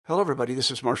Hello, everybody. This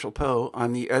is Marshall Poe.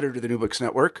 I'm the editor of the New Books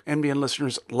Network. NBN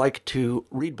listeners like to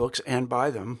read books and buy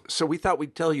them. So we thought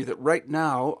we'd tell you that right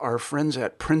now, our friends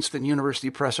at Princeton University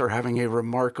Press are having a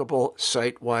remarkable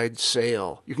site-wide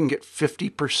sale. You can get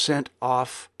 50%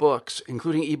 off books,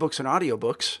 including ebooks and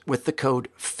audiobooks, with the code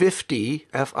 50,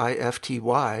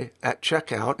 F-I-F-T-Y, at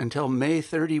checkout until May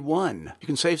 31. You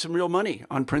can save some real money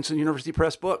on Princeton University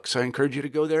Press books. I encourage you to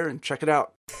go there and check it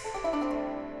out.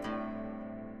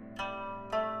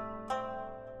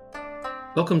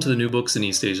 Welcome to the New Books in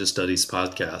East Asia Studies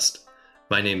podcast.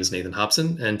 My name is Nathan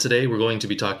Hobson, and today we're going to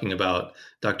be talking about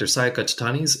Dr. Sayaka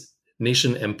Chitani's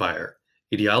Nation Empire,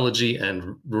 Ideology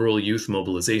and Rural Youth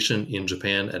Mobilization in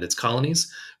Japan and Its Colonies,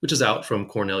 which is out from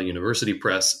Cornell University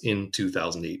Press in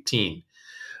 2018.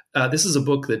 This is a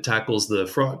book that tackles the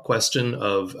fraught question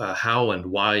of how and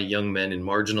why young men in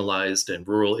marginalized and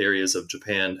rural areas of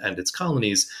Japan and its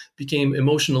colonies became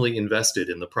emotionally invested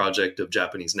in the project of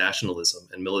Japanese nationalism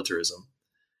and militarism.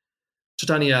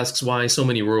 Chitani asks why so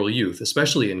many rural youth,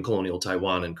 especially in colonial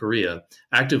Taiwan and Korea,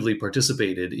 actively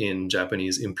participated in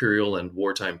Japanese imperial and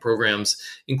wartime programs,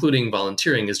 including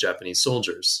volunteering as Japanese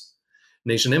soldiers.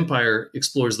 Nation Empire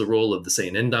explores the role of the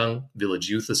Seinendang, village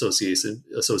youth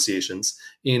associations,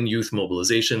 in youth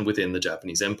mobilization within the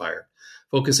Japanese Empire,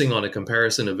 focusing on a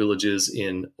comparison of villages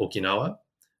in Okinawa,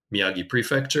 Miyagi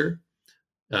Prefecture,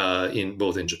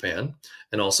 both in Japan,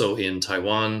 and also in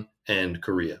Taiwan and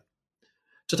Korea.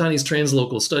 Chitani's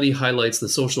translocal study highlights the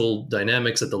social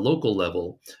dynamics at the local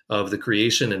level of the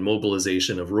creation and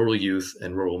mobilization of rural youth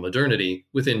and rural modernity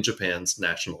within Japan's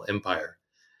national empire.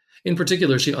 In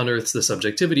particular, she unearths the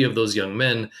subjectivity of those young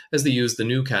men as they use the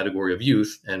new category of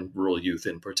youth, and rural youth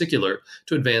in particular,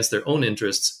 to advance their own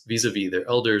interests vis-a-vis their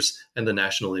elders and the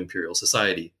national imperial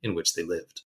society in which they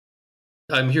lived.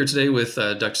 I'm here today with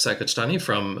Dr. Sayaka Chitani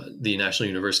from the National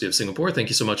University of Singapore. Thank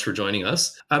you so much for joining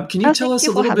us. Can you tell us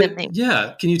a little bit?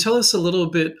 Yeah, can you tell us a little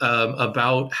bit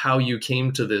about how you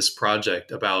came to this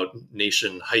project about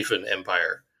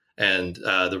Nation-Empire and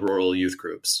the rural youth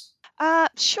groups?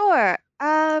 Sure.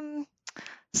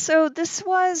 So this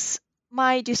was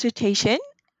my dissertation,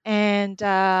 and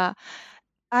I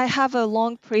have a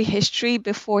long prehistory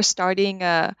before starting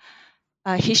a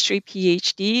history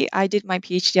PhD. I did my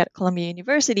PhD at Columbia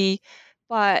University,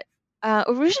 but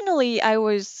originally I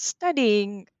was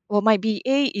studying, my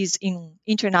BA is in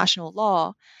international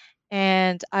law,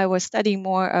 and I was studying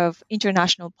more of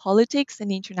international politics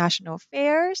and international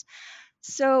affairs.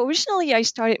 So originally I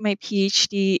started my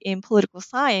PhD in political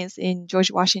science in George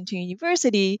Washington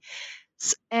University,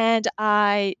 and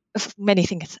many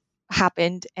things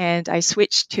happened, and I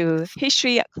switched to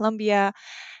history at Columbia.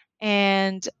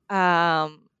 And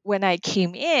when I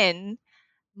came in,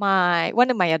 one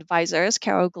of my advisors,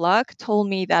 Carol Gluck, told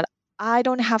me that I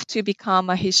don't have to become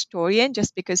a historian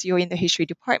just because you're in the history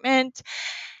department.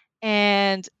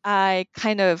 And it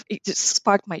just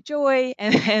sparked my joy,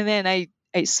 and then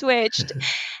I switched.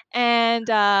 And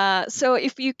so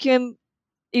if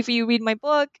you read my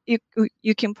book,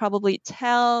 you can probably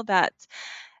tell that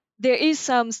there is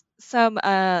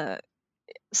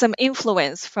some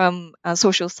influence from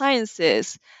social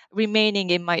sciences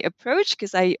remaining in my approach,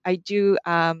 because I do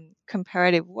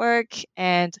comparative work,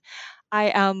 and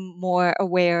I am more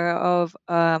aware of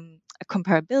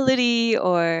comparability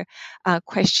or a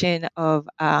question of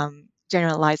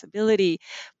generalizability.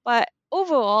 But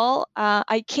overall,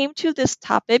 I came to this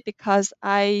topic because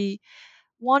I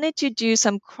wanted to do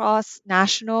some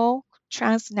cross-national,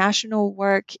 transnational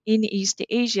work in East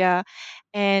Asia.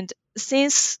 And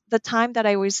since the time that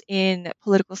I was in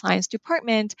political science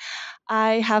department,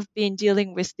 I have been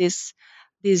dealing with this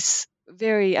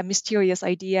very mysterious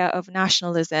idea of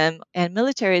nationalism and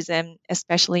militarism,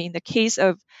 especially in the case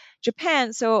of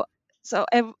Japan. So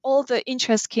all the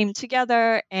interests came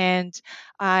together, and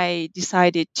I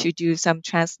decided to do some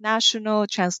transnational,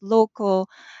 translocal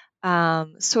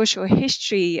social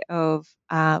history of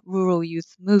rural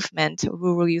youth movement,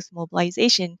 rural youth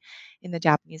mobilization in the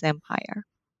Japanese Empire.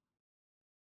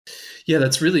 Yeah,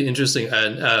 that's really interesting,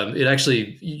 and it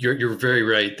actually, you're very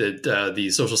right that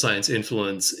the social science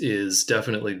influence is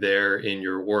definitely there in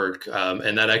your work,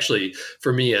 and that actually,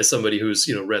 for me, as somebody who's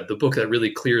read the book, that really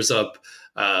clears up.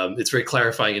 It's very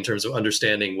clarifying in terms of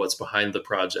understanding what's behind the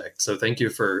project. So thank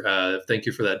you for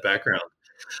that background.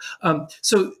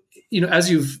 So,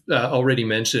 as you've already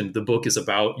mentioned, the book is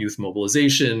about youth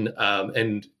mobilization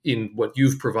and in what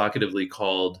you've provocatively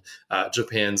called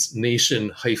Japan's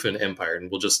Nation-Empire. And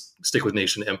we'll just stick with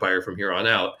Nation Empire from here on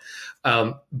out.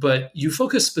 But you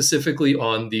focus specifically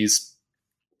on these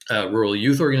rural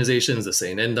youth organizations, the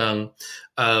Seinendang.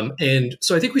 And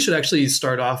so I think we should actually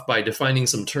start off by defining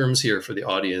some terms here for the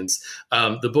audience.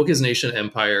 The book is Nation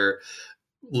Empire.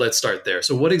 Let's start there.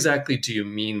 So what exactly do you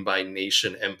mean by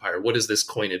nation empire? What is this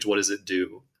coinage? What does it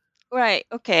do? Right.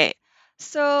 Okay.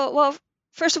 So, well,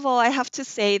 first of all, I have to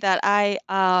say that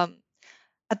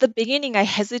at the beginning, I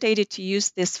hesitated to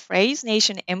use this phrase,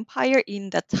 nation empire, in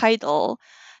the title,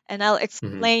 and I'll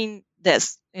explain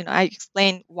this. I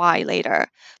explain why later.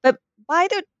 But by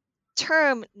the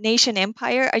term nation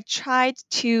empire, I tried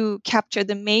to capture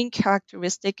the main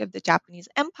characteristic of the Japanese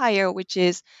empire, which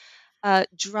is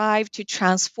drive to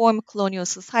transform colonial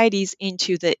societies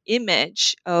into the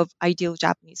image of ideal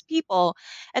Japanese people,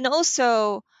 and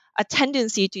also a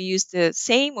tendency to use the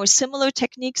same or similar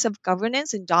techniques of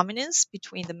governance and dominance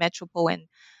between the metropole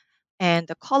and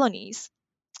the colonies.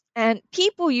 And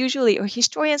people usually, or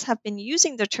historians, have been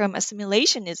using the term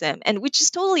assimilationism, and which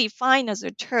is totally fine as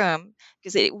a term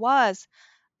because it was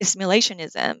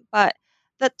assimilationism, but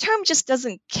the term just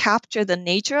doesn't capture the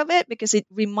nature of it because it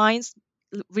reminds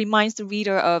the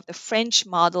reader of the French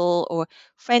model or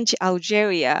French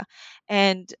Algeria.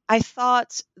 And I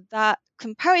thought that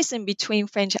comparison between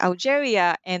French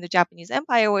Algeria and the Japanese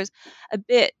Empire was a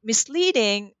bit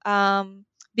misleading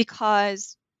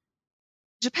because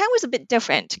Japan was a bit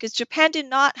different because Japan did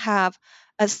not have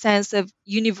a sense of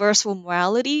universal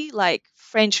morality like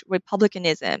French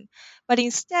republicanism, but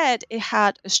instead it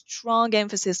had a strong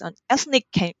emphasis on ethnic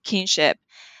kinship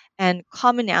and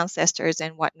common ancestors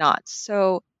and whatnot.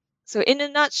 So in a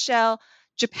nutshell,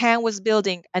 Japan was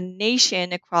building a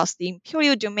nation across the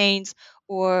imperial domains,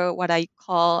 or what I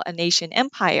call a nation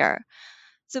empire.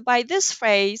 So by this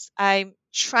phrase, I'm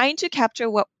trying to capture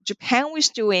what Japan was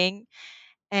doing,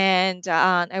 and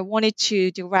I wanted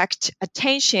to direct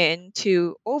attention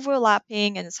to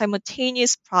overlapping and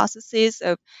simultaneous processes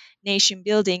of nation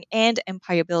building and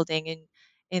empire building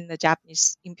in the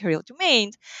Japanese imperial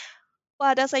domains.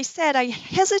 But as I said, I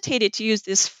hesitated to use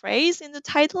this phrase in the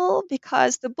title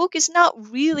because the book is not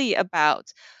really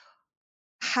about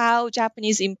how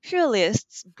Japanese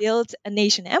imperialists built a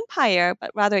nation empire,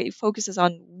 but rather it focuses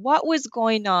on what was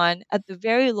going on at the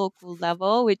very local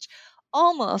level, which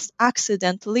almost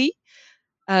accidentally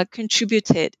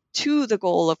contributed to the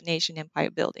goal of nation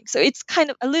empire building. So it's kind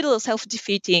of a little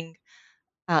self-defeating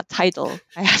title,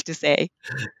 I have to say.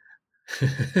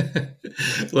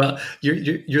 Well,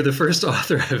 you're the first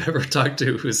author I've ever talked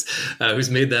to who's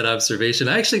made that observation.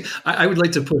 I would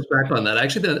like to push back on that.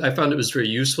 Actually, I found it was very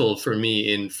useful for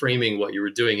me in framing what you were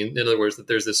doing. In other words, that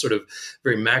there's this sort of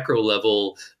very macro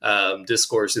level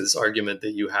discourse, this argument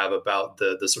that you have about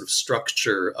the sort of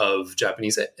structure of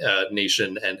Japanese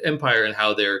nation and empire and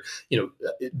how they're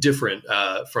different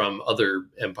from other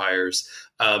empires.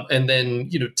 And then,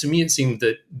 to me, it seemed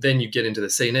that then you get into the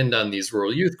Seinendan, these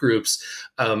rural youth groups,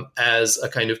 as a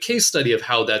kind of case study of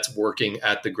how that's working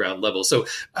at the ground level. So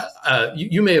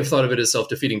you may have thought of it as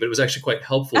self-defeating, but it was actually quite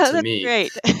helpful to that's me.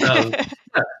 Great.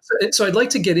 So I'd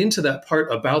like to get into that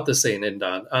part about the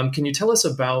Seinendan. Can you tell us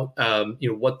about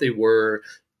what they were,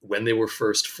 when they were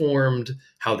first formed,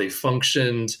 how they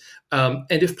functioned, and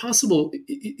if possible,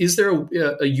 is there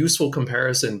a useful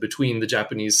comparison between the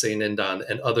Japanese Seinendan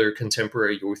and other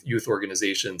contemporary youth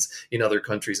organizations in other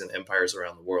countries and empires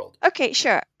around the world? Okay,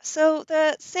 sure. So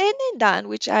the Seinendan,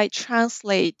 which I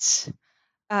translate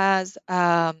as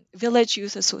village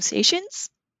youth associations,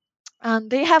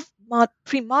 they have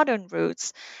pre-modern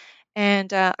roots.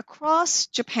 And across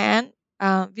Japan,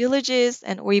 villages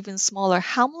and or even smaller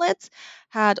hamlets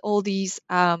had all these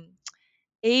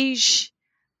age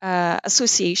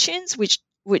associations which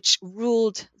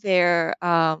ruled their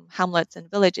hamlets and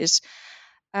villages.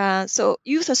 So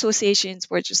youth associations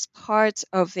were just part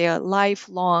of their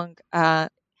lifelong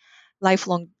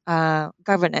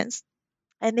governance.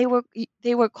 And they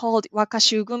were called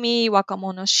Wakashugumi,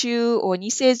 Wakamonoshu, or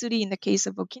Niseizuri in the case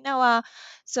of Okinawa.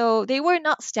 So they were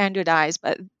not standardized,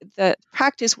 but the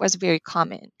practice was very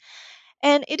common.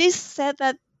 And it is said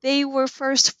that they were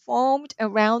first formed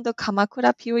around the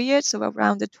Kamakura period, so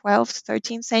around the 12th,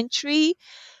 13th century.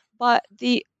 But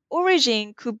the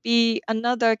origin could be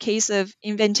another case of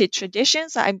invented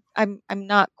traditions. I'm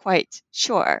not quite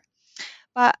sure.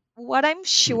 But what I'm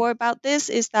sure about this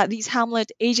is that these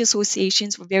hamlet age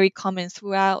associations were very common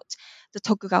throughout the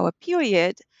Tokugawa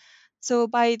period. So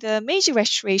by the Meiji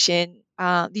Restoration,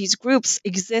 these groups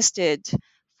existed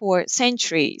for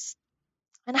centuries.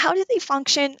 And how did they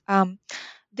function?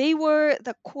 They were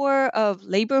the core of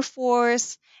labor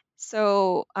force.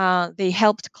 So they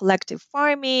helped collective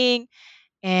farming,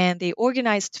 and they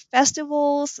organized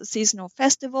festivals, seasonal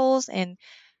festivals, and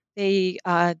They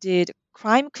did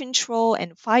crime control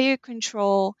and fire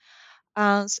control.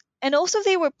 And also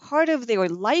they were part of their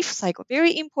life cycle,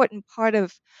 very important part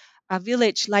of a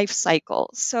village life cycle.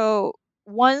 So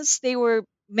once they were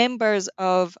members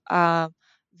of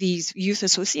these youth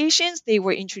associations, they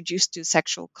were introduced to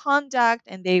sexual conduct,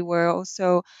 and they were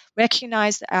also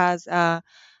recognized as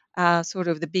sort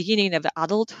of the beginning of the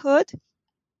adulthood.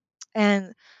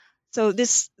 And so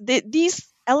these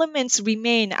elements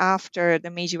remain after the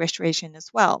Meiji Restoration as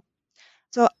well.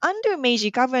 So under Meiji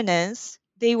governance,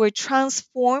 they were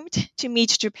transformed to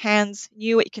meet Japan's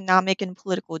new economic and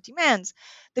political demands.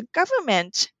 The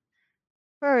government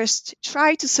first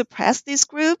tried to suppress these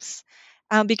groups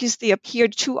because they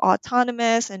appeared too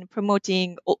autonomous and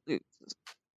promoting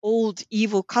old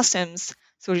evil customs,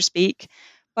 so to speak.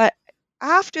 But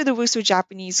after the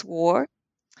Russo-Japanese War,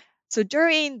 so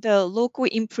during the local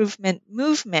improvement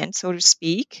movement, so to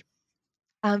speak,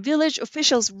 village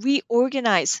officials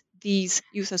reorganized these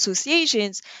youth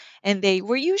associations, and they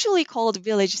were usually called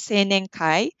village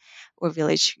seinenkai or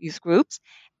village youth groups.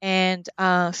 And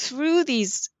through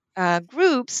these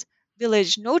groups,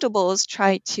 village notables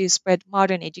tried to spread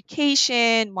modern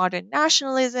education, modern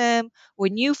nationalism, or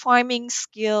new farming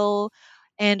skill.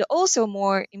 And also,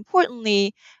 more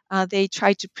importantly, they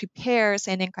tried to prepare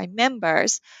seinenkai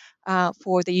members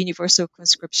for the universal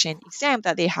conscription exam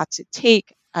that they had to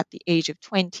take at the age of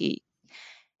 20.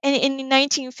 And in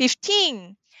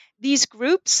 1915, these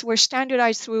groups were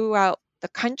standardized throughout the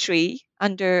country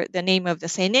under the name of the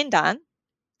Seinendan.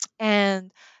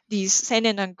 And these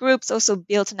Seinendan groups also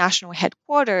built national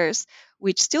headquarters,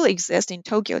 which still exist in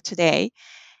Tokyo today.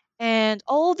 And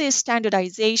all this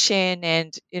standardization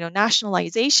and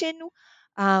nationalization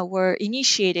were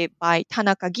initiated by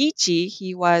Tanaka Gichi.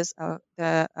 He was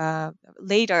the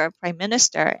later prime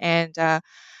minister, and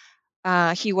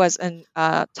he was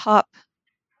a top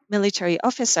military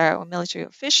officer or military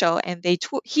official, and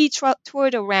he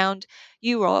toured around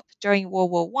Europe during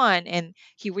World War One, and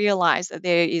he realized that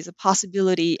there is a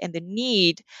possibility and the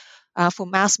need for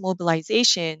mass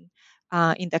mobilization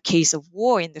in the case of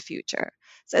war in the future.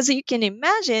 So as you can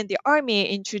imagine, the army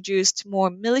introduced more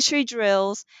military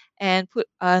drills and put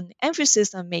an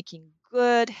emphasis on making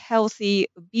good, healthy,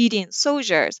 obedient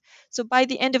soldiers. So by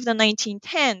the end of the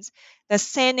 1910s, the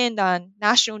Seinendan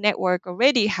National Network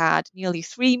already had nearly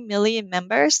 3 million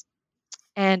members,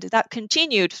 and that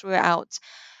continued throughout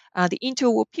the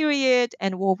interwar period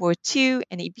and World War II,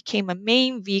 and it became a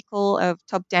main vehicle of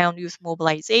top down youth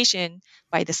mobilization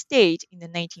by the state in the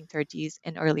 1930s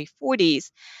and early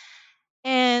 40s.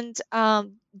 And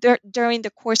during the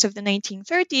course of the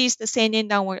 1930s, the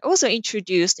Seinendan were also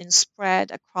introduced and spread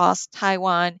across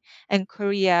Taiwan and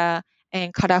Korea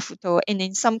and Karafuto, and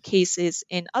in some cases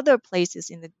in other places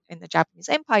in the Japanese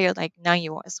Empire, like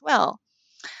Nanyo as well.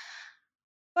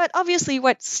 But obviously,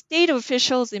 what state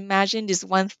officials imagined is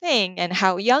one thing, and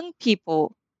how young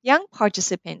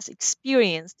participants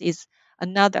experienced is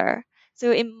another.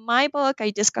 So in my book,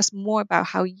 I discuss more about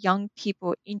how young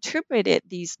people interpreted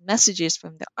these messages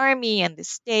from the army and the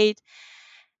state,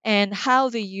 and how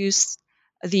they used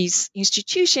these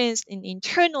institutions and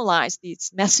internalized these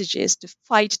messages to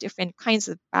fight different kinds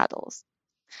of battles.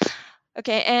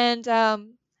 Okay, and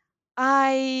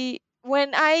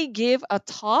when I give a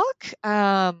talk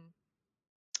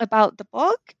about the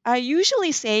book, I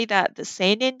usually say that the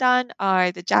Seinendan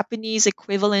are the Japanese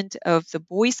equivalent of the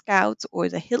Boy Scouts or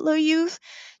the Hitler Youth,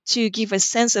 to give a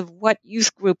sense of what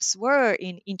youth groups were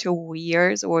in interwar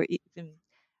years or even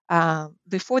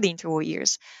before the interwar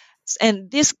years. And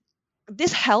this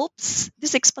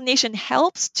explanation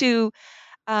helps to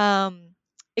um,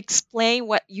 explain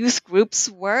what youth groups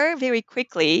were very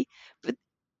quickly.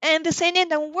 And the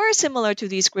Seinendan were similar to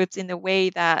these groups in the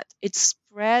way that it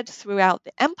spread throughout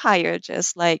the empire,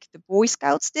 just like the Boy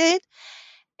Scouts did.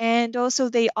 And also,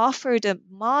 they offered a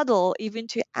model even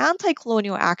to anti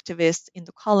colonial activists in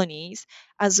the colonies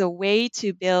as a way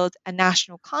to build a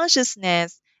national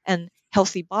consciousness and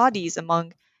healthy bodies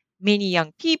among many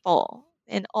young people.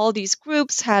 And all these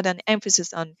groups had an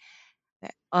emphasis on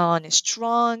a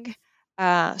strong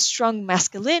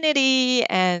masculinity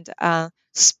and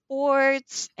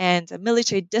sports and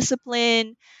military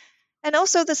discipline. And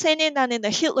also, the Seinendan and the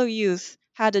Hitler Youth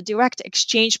had a direct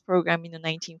exchange program in the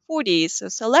 1940s. So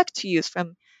select youth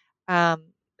from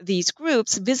these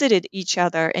groups visited each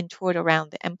other and toured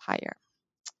around the empire.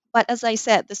 But as I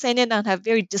said, the Seinendan have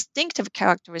very distinctive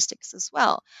characteristics as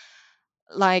well.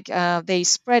 Like they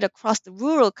spread across the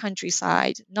rural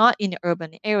countryside, not in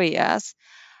urban areas.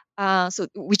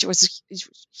 Which was a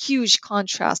huge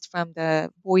contrast from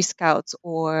the Boy Scouts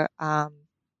or the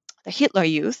Hitler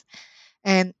Youth.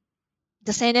 And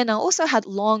the Seinendan also had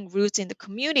long roots in the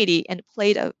community and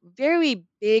played a very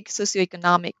big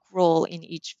socioeconomic role in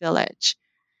each village.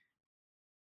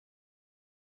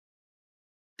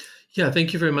 Yeah,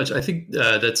 thank you very much. I think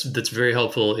that's very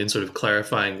helpful in sort of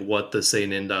clarifying what the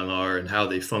Seinendang are and how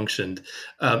they functioned.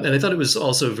 And I thought it was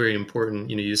also very important.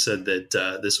 You said that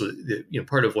this was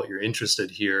part of what you're interested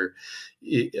here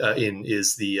in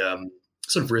is the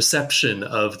sort of reception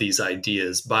of these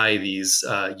ideas by these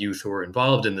youth who are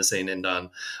involved in the Seinendan.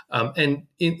 And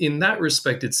in that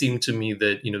respect, it seemed to me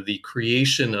that the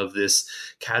creation of this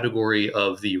category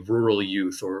of the rural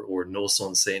youth or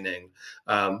Noson Seineng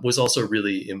was also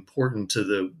really important to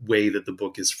the way that the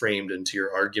book is framed and to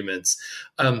your arguments.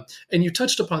 And you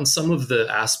touched upon some of the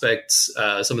aspects,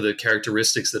 some of the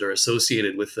characteristics that are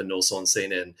associated with the Noson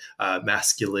Seinen,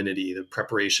 masculinity, the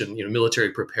preparation, military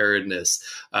preparedness,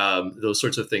 those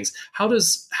sorts of things. How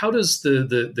does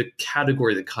the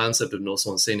category, the concept of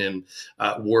Noson Seinen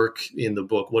work in the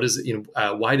book? What is it?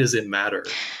 Why does it matter?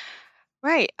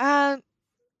 Right.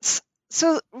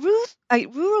 So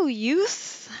rural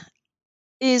youth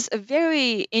is a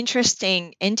very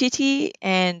interesting entity,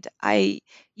 and I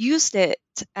used it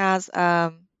as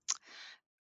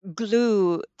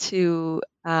glue to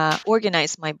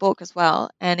organize my book as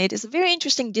well. And it is a very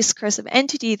interesting discursive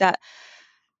entity that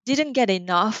didn't get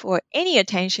enough or any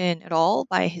attention at all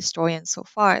by historians so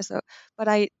far. But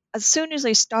as soon as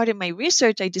I started my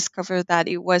research, I discovered that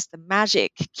it was the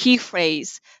magic key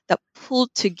phrase that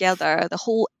pulled together the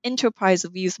whole enterprise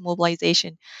of youth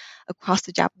mobilization across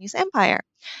the Japanese Empire.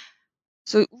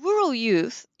 So, rural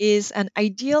youth is an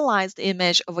idealized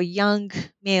image of a young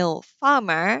male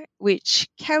farmer, which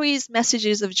carries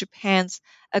messages of Japan's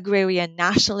agrarian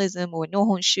nationalism or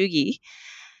Nohon Shugi.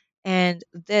 And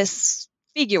this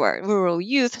figure, rural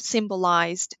youth,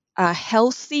 symbolized a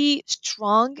healthy,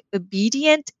 strong,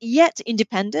 obedient, yet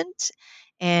independent,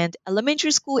 and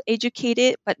elementary school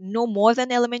educated, but no more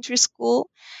than elementary school,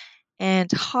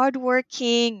 and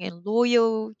hardworking and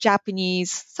loyal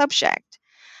Japanese subject.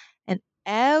 And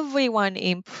everyone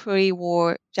in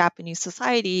pre-war Japanese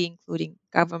society, including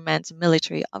government,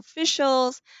 military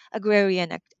officials,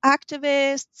 agrarian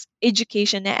activists,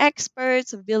 education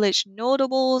experts, village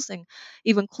notables, and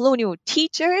even colonial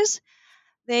teachers,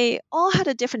 they all had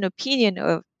a different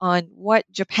opinion on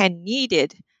what Japan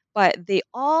needed, but they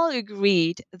all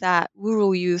agreed that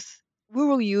rural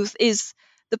youth is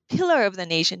the pillar of the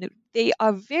nation. They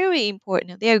are very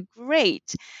important. They are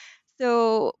great.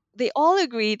 So they all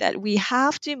agree that we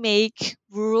have to make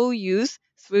rural youth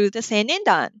through the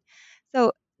Seinindan.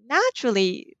 So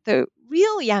naturally, the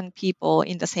real young people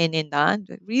in the Seinindan,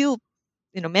 the real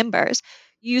members,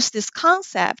 use this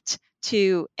concept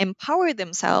to empower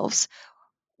themselves,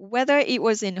 whether it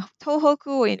was in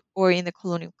Tohoku or in the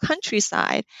colonial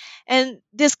countryside. And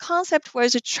this concept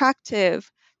was attractive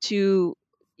to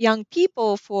young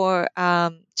people for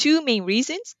two main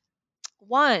reasons.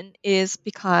 One is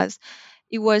because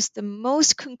it was the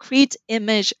most concrete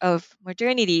image of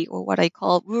modernity, or what I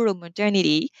call rural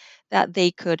modernity, that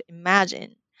they could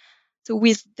imagine. So,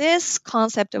 with this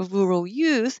concept of rural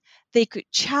youth, they could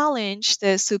challenge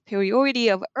the superiority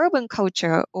of urban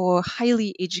culture or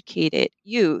highly educated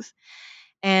youth.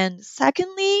 And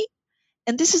secondly,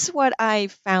 and this is what I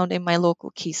found in my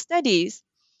local case studies,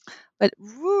 but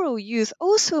rural youth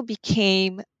also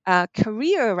became a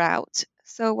career route.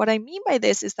 So, what I mean by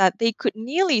this is that they could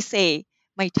nearly say,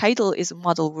 my title is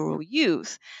Model Rural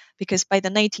Youth, because by the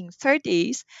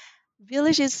 1930s,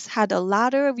 villages had a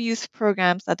ladder of youth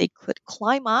programs that they could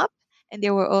climb up. And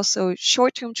there were also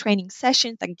short term training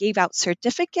sessions that gave out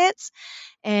certificates.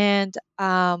 And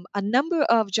a number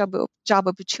of job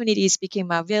opportunities became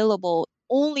available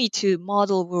only to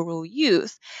model rural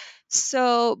youth.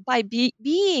 So by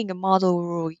being a model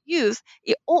rural youth,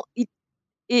 it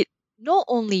not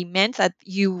only meant that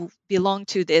you belong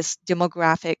to this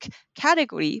demographic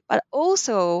category, but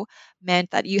also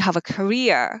meant that you have a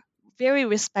career, very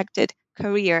respected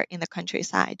career in the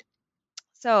countryside.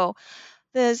 So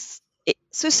this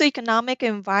socioeconomic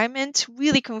environment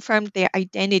really confirmed their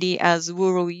identity as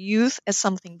rural youth as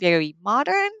something very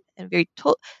modern and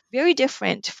very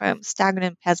different from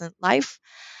stagnant peasant life.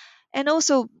 And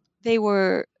also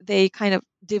they kind of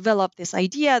developed this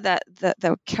idea that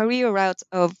the career route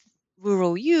of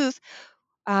rural youth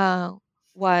uh,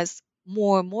 was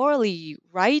more morally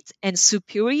right and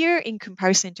superior in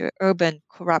comparison to urban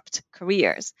corrupt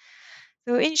careers.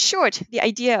 So, in short, the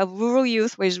idea of rural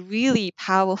youth was really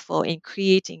powerful in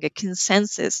creating a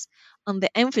consensus on the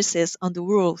emphasis on the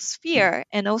rural sphere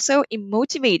and also in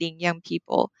motivating young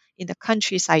people in the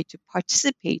countryside to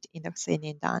participate in the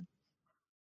Seinindan.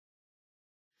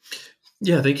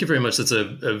 Yeah, thank you very much. That's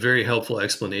a very helpful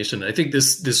explanation. I think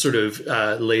this sort of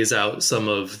lays out some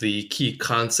of the key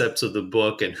concepts of the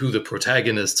book and who the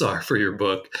protagonists are for your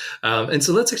book. And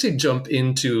so let's actually jump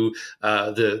into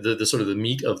the sort of the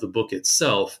meat of the book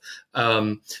itself.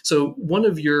 So one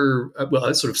of your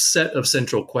a sort of set of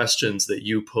central questions that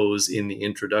you pose in the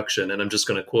introduction, and I'm just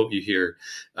going to quote you here.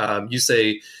 You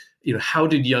say, how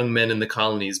did young men in the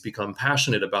colonies become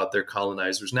passionate about their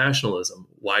colonizers' nationalism?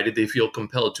 Why did they feel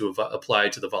compelled to apply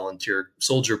to the volunteer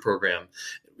soldier program?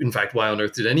 In fact, why on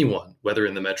earth did anyone, whether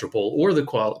in the metropole or the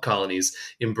colonies,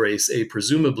 embrace a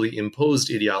presumably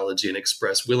imposed ideology and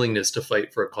express willingness to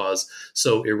fight for a cause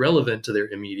so irrelevant to their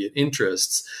immediate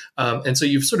interests? And so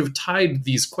you've sort of tied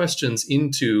these questions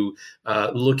into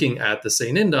looking at the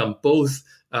Seinendan, both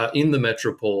in the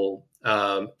metropole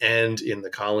and in the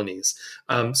colonies.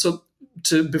 So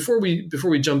before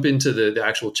we jump into the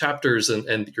actual chapters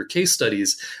and your case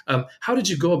studies, how did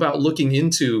you go about looking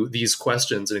into these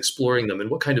questions and exploring them, and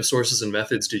what kind of sources and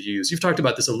methods did you use? You've talked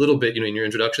about this a little bit, in your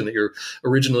introduction, that you're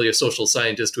originally a social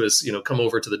scientist who has, come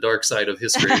over to the dark side of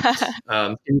history.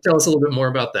 Can you tell us a little bit more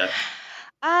about that?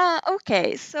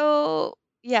 Okay. So,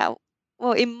 yeah,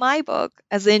 well, in my book,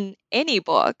 as in any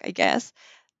book, I guess,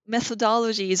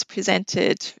 methodology is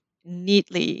presented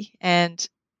neatly, and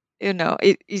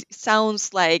it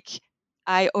sounds like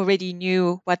I already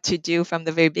knew what to do from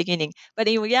the very beginning. But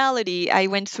in reality, I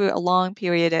went through a long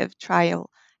period of trial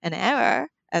and error,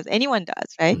 as anyone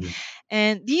does, right? Mm-hmm.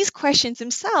 And these questions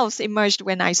themselves emerged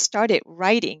when I started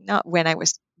writing, not when I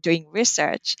was doing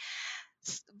research.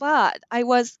 But I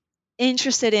was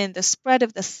interested in the spread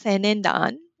of the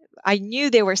Seinendan. I knew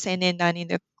there were Seinendan in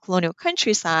the colonial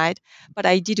countryside, but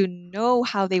I didn't know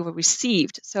how they were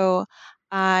received. So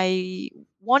I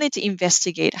wanted to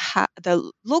investigate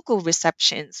the local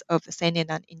receptions of the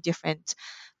Seinendan in different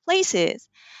places.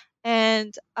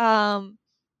 And well,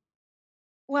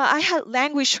 I had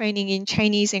language training in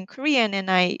Chinese and Korean, and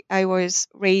I was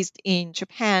raised in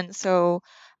Japan. So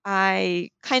I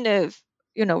kind of,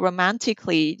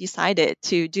 romantically decided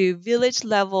to do village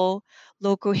level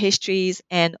local histories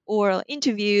and oral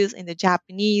interviews in the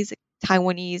Japanese,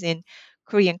 Taiwanese, and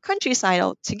Korean countryside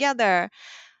all together.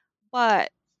 But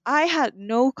I had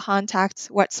no contact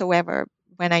whatsoever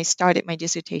when I started my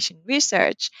dissertation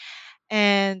research.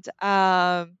 And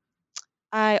I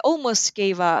almost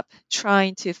gave up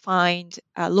trying to find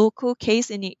a local case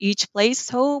in each place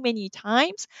so many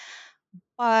times.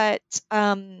 But,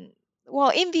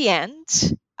 well, in the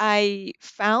end, I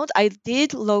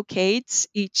did locate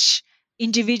each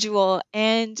individual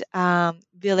and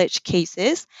village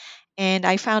cases. And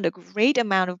I found a great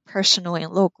amount of personal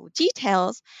and local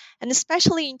details. And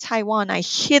especially in Taiwan, I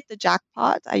hit the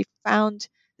jackpot. I found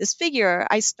this figure.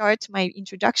 I start my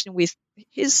introduction with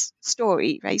his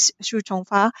story, right? Xu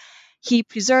Chongfa. He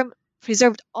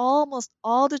preserved almost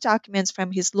all the documents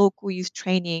from his local youth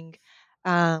training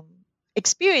um,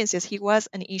 experiences. He was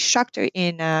an instructor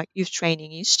in a youth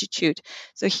training institute.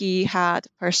 So he had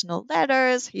personal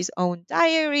letters, his own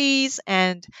diaries,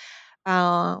 and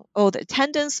all the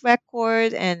attendance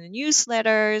record and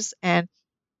newsletters and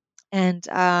and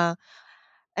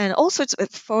all sorts of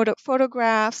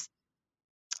photographs.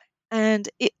 And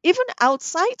even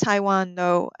outside Taiwan,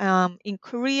 though, in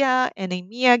Korea and in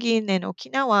Miyagi and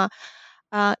Okinawa,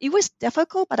 it was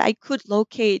difficult, but I could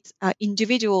locate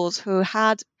individuals who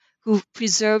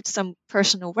preserved some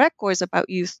personal records about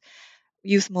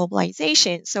youth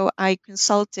mobilization. So I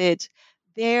consulted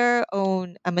their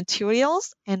own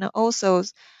materials, and also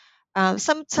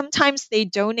sometimes they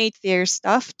donate their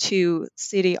stuff to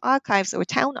city archives or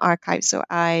town archives. So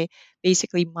I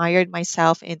basically mired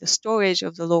myself in the storage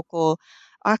of the local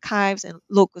archives and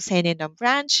local Seinendan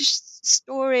branch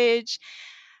storage.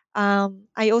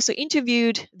 I also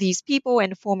interviewed these people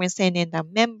and former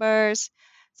Seinendan members.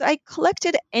 So I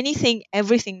collected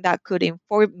everything that could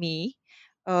inform me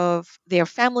of their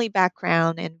family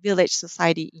background and village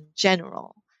society in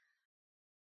general.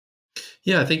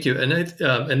 Yeah, thank you. And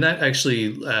that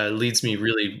actually leads me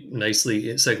really nicely,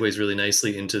 it segues really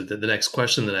nicely into the next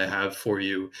question that I have for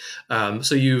you.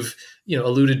 So you've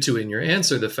alluded to in your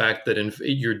answer the fact that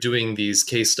you're doing these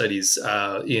case studies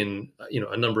in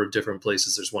a number of different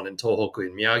places. There's one in Tohoku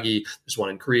in Miyagi, there's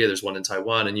one in Korea, there's one in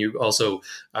Taiwan, and you also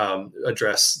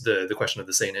address the question of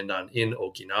the Seinendan in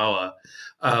Okinawa.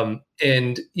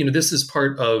 And this is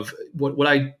part of what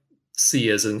I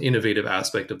see as an innovative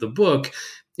aspect of the book,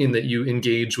 in that you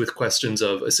engage with questions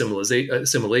of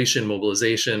assimilation,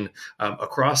 mobilization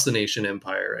across the nation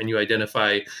empire, and you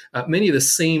identify many of the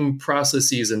same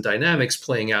processes and dynamics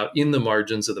playing out in the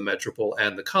margins of the metropole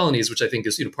and the colonies, which I think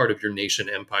is part of your nation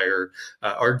empire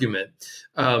argument.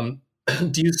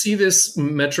 Do you see this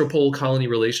metropole colony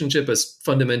relationship as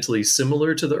fundamentally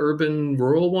similar to the urban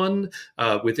rural one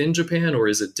within Japan, or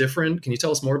is it different? Can you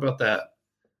tell us more about that?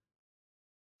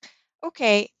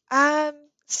 Okay.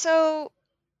 So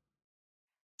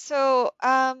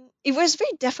it was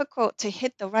very difficult to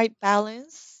hit the right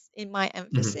balance in my Hmm.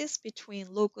 emphasis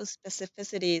between local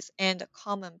specificities and a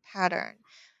common pattern.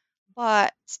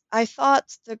 But I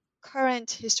thought the current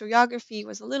historiography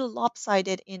was a little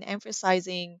lopsided in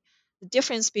emphasizing the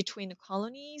difference between the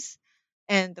colonies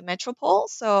and the metropole.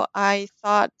 So I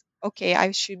thought, okay,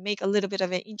 I should make a little bit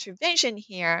of an intervention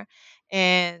here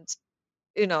and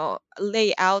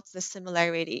lay out the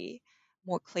similarity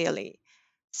more clearly.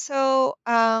 So,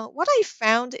 what I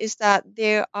found is that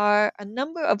there are a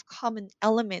number of common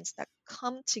elements that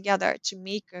come together to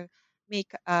make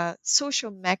a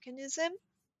social mechanism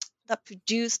that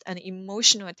produced an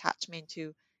emotional attachment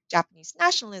to Japanese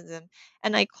nationalism,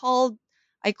 and I call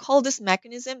this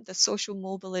mechanism the social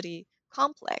mobility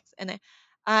complex. And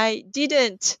I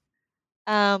didn't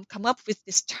come up with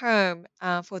this term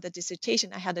for the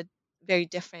dissertation. I had a very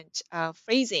different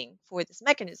phrasing for this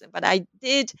mechanism, but I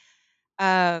did,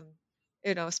 um,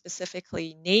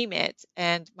 specifically name it.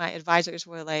 And my advisors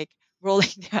were like rolling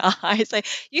their eyes, like,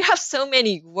 "You have so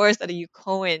many words that you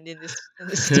coined in this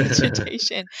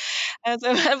dissertation." And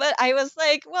so, but I was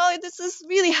like, "Well, this is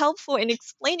really helpful in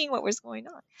explaining what was going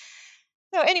on."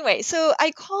 So anyway,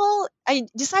 I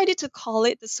decided to call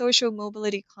it the social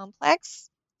mobility complex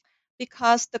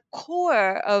because the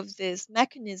core of this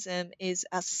mechanism is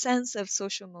a sense of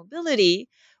social mobility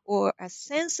or a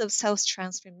sense of self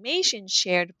transformation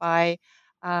shared by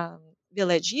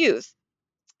village youth.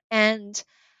 And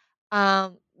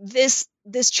this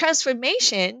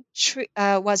transformation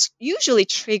was usually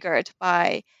triggered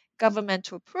by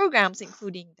governmental programs,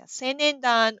 including the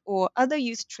Senendan or other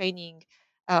youth training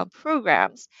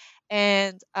programs.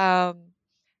 And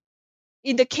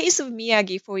in the case of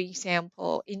Miyagi, for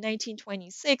example, in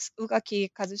 1926, Ugaki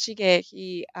Kazushige,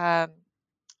 he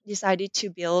decided to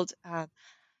build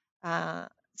uh,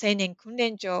 Seinen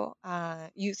Kunrenjo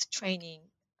youth training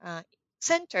uh,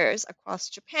 centers across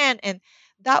Japan. And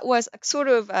that was a sort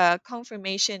of a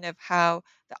confirmation of how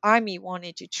the army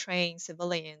wanted to train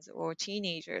civilians or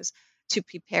teenagers to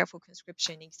prepare for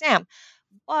conscription exam.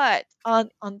 But on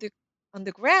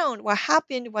the ground, what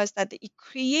happened was that it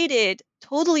created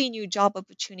totally new job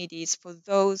opportunities for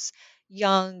those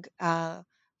young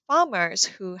farmers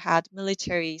who had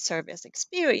military service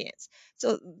experience.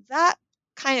 So that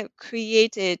kind of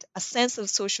created a sense of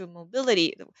social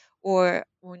mobility, or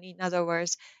in other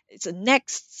words, it's a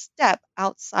next step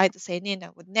outside the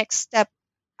Seinenda, with next step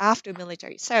after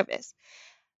military service.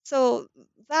 So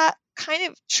that kind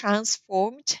of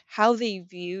transformed how they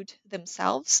viewed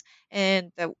themselves,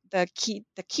 and the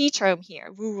key term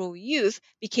here, rural youth,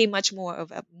 became much more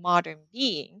of a modern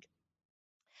being.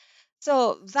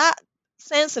 So that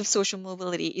sense of social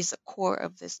mobility is the core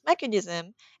of this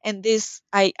mechanism, and this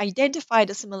I identified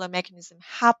a similar mechanism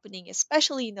happening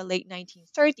especially in the late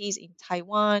 1930s in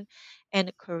Taiwan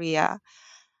and Korea.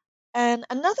 And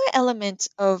another element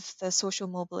of the social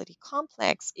mobility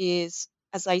complex is,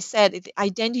 as I said, the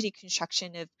identity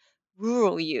construction of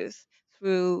rural youth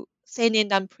through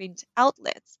Senendan print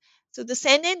outlets. So the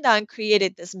Senendan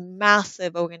created this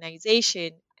massive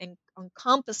organization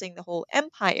encompassing the whole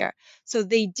empire. So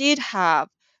they did have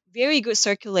very good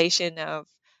circulation of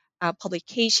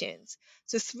publications.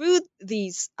 So through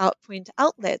these outprint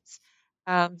outlets,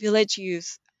 village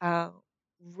youth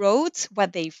wrote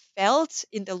what they felt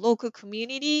in the local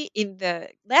community in the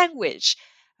language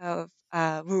of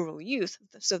rural youth,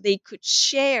 so they could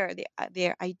share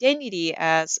their identity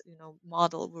as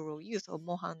model rural youth or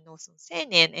Mohan Noson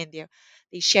Seinen, and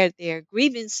they shared their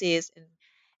grievances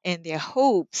and their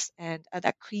hopes, and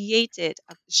that created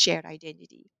a shared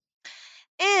identity.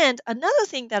 And another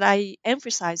thing that I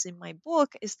emphasize in my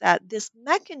book is that this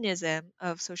mechanism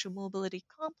of social mobility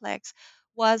complex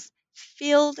was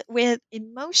filled with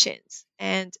emotions,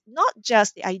 and not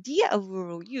just the idea of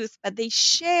rural youth, but they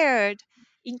shared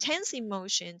intense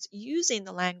emotions using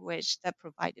the language that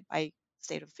provided by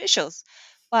state officials.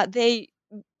 But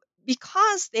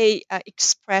because they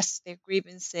expressed their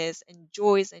grievances and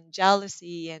joys and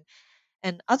jealousy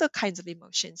and other kinds of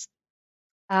emotions,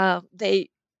 they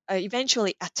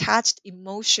eventually attached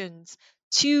emotions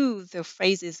to the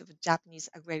phrases of Japanese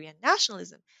agrarian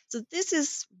nationalism. So this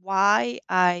is why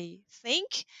I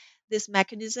think this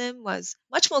mechanism was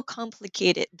much more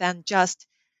complicated than just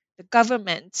the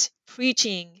government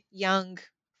preaching young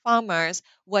farmers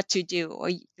what to do, or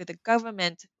the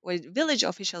government or village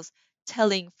officials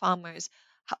telling farmers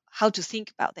how to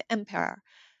think about the empire.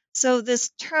 So this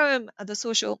term, the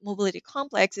social mobility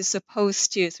complex, is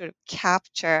supposed to sort of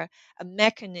capture a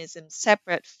mechanism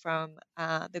separate from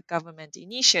the government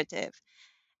initiative.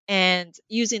 And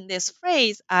using this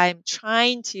phrase, I'm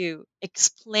trying to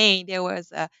explain there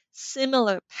was a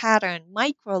similar pattern,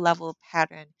 micro level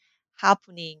pattern,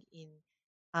 happening in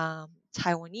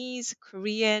Taiwanese,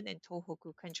 Korean, and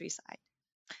Tohoku countryside.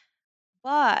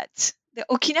 But the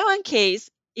Okinawan case,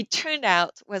 it turned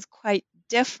out, was quite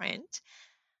different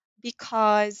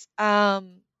because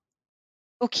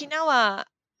Okinawa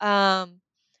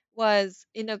was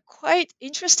in a quite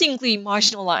interestingly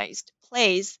marginalized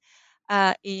place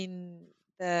in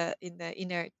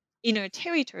the inner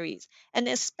territories, and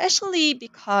especially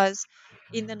because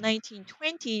in the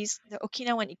 1920s the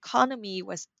Okinawan economy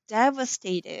was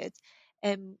devastated,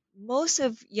 and most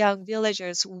of young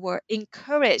villagers were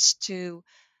encouraged to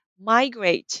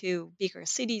migrate to bigger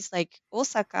cities like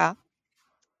Osaka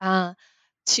uh,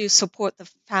 to support the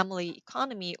family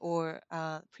economy or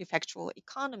prefectural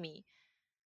economy.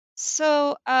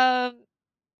 So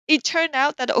it turned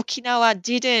out that Okinawa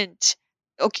didn't.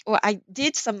 Okay, well, I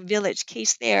did some village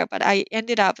case there, but I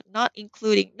ended up not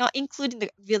including the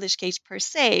village case per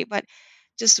se, but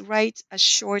just write a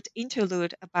short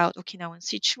interlude about Okinawan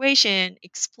situation,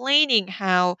 explaining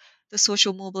how the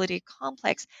social mobility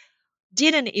complex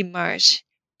didn't emerge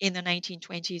in the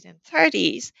 1920s and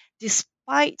 30s,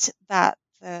 despite that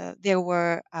there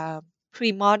were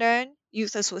pre-modern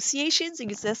youth associations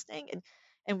existing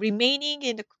and remaining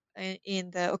in the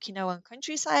Okinawan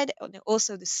countryside, and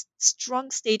also the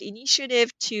strong state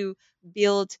initiative to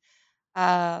build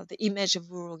the image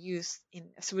of rural youth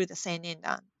through the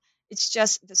Seinindan. It's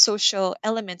just the social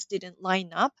elements didn't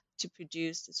line up to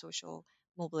produce the social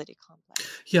mobility complex.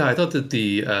 Yeah, I thought that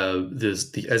the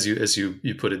as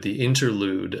you put it, the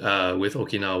interlude with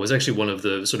Okinawa was actually one of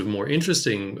the sort of more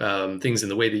interesting things in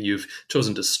the way that you've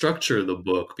chosen to structure the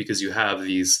book, because you have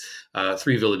these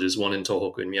three villages: one in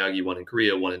Tohoku and Miyagi, one in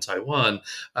Korea, one in Taiwan,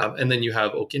 and then you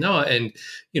have Okinawa. And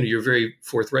you're very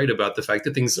forthright about the fact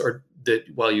that things are that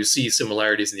while you see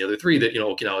similarities in the other three, that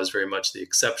Okinawa is very much the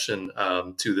exception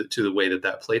to the way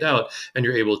that played out, and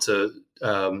you're able to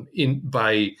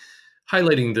by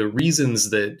highlighting the reasons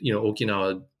that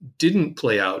Okinawa didn't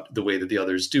play out the way that the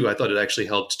others do. I thought it actually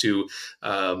helped to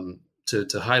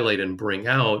highlight and bring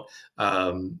out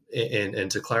and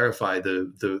to clarify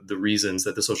the reasons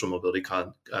that the social mobility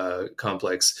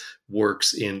complex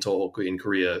works in Tohoku, in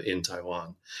Korea, in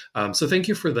Taiwan. So thank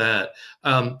you for that.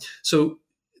 So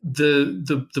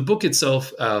the book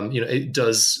itself, it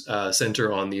does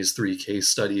center on these three case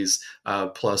studies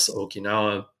plus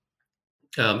Okinawa.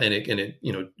 And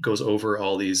it goes over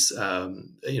all these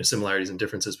similarities and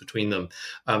differences between them.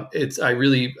 I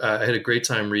had a great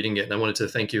time reading it, and I wanted to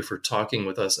thank you for talking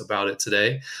with us about it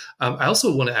today. I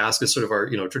also want to ask as sort of our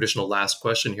traditional last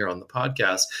question here on the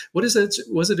podcast: what is it?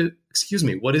 What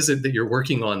is it that you're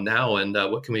working on now, and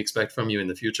what can we expect from you in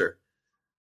the future?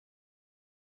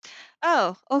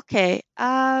 Oh, okay.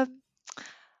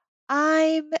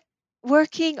 I'm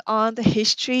working on the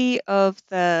history of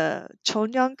the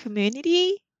Chonyeon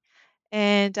community,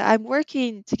 and I'm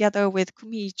working together with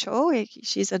Kumi Cho.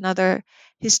 She's another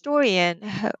historian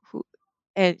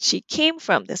and she came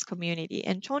from this community.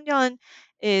 And Chonyeon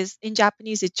is, in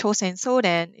Japanese, it's Chosen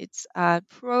Soren. It's a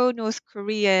pro-North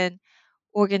Korean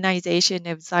organization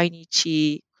of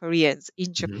Zainichi Koreans in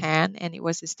Mhm. Japan, and it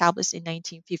was established in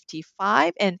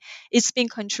 1955. And it's been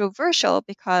controversial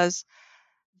because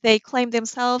they claim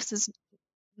themselves as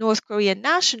North Korean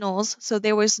nationals, so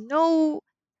there was no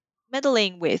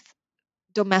meddling with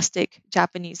domestic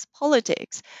Japanese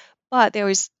politics. But there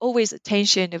is always a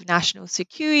tension of national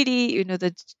security.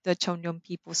 The Chonyeon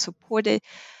people supported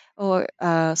or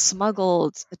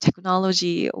smuggled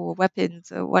technology or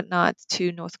weapons or whatnot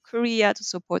to North Korea to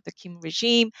support the Kim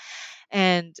regime,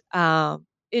 and so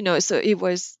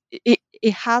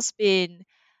it has been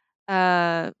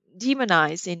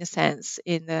demonized in a sense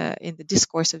in the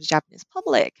discourse of the Japanese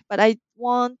public. But I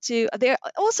want to. There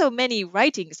are also many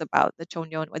writings about the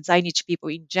Chonyeon or Zainichi people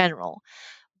in general.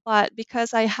 But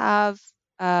because uh,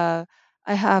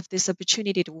 I have this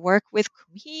opportunity to work with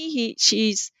Kumhi,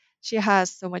 she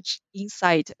has so much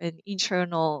insight and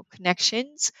internal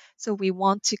connections. So we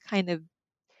want to kind of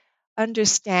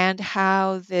understand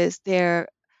how their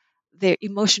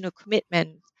emotional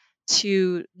commitment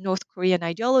to North Korean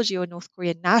ideology or North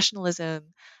Korean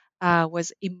nationalism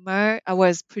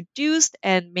was produced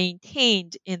and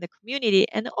maintained in the community,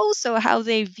 and also how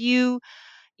they view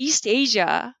East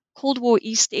Asia, Cold War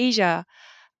East Asia,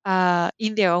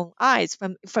 in their own eyes.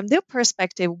 From their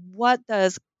perspective, what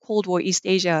does Cold War East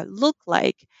Asia look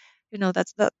like?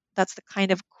 That's that's the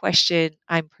kind of question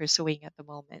I'm pursuing at the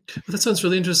moment. Well, that sounds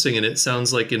really interesting. And it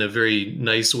sounds like in a very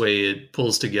nice way, it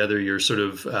pulls together your sort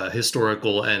of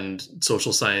historical and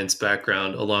social science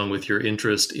background along with your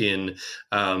interest in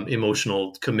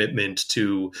emotional commitment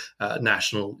to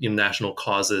national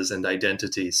causes and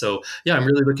identity. So yeah, I'm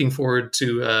really looking forward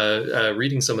to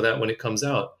reading some of that when it comes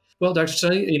out. Well, Dr.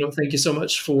 Tani, thank you so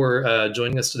much for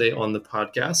joining us today on the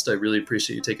podcast. I really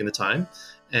appreciate you taking the time.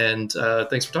 And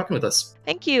thanks for talking with us.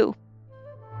 Thank you.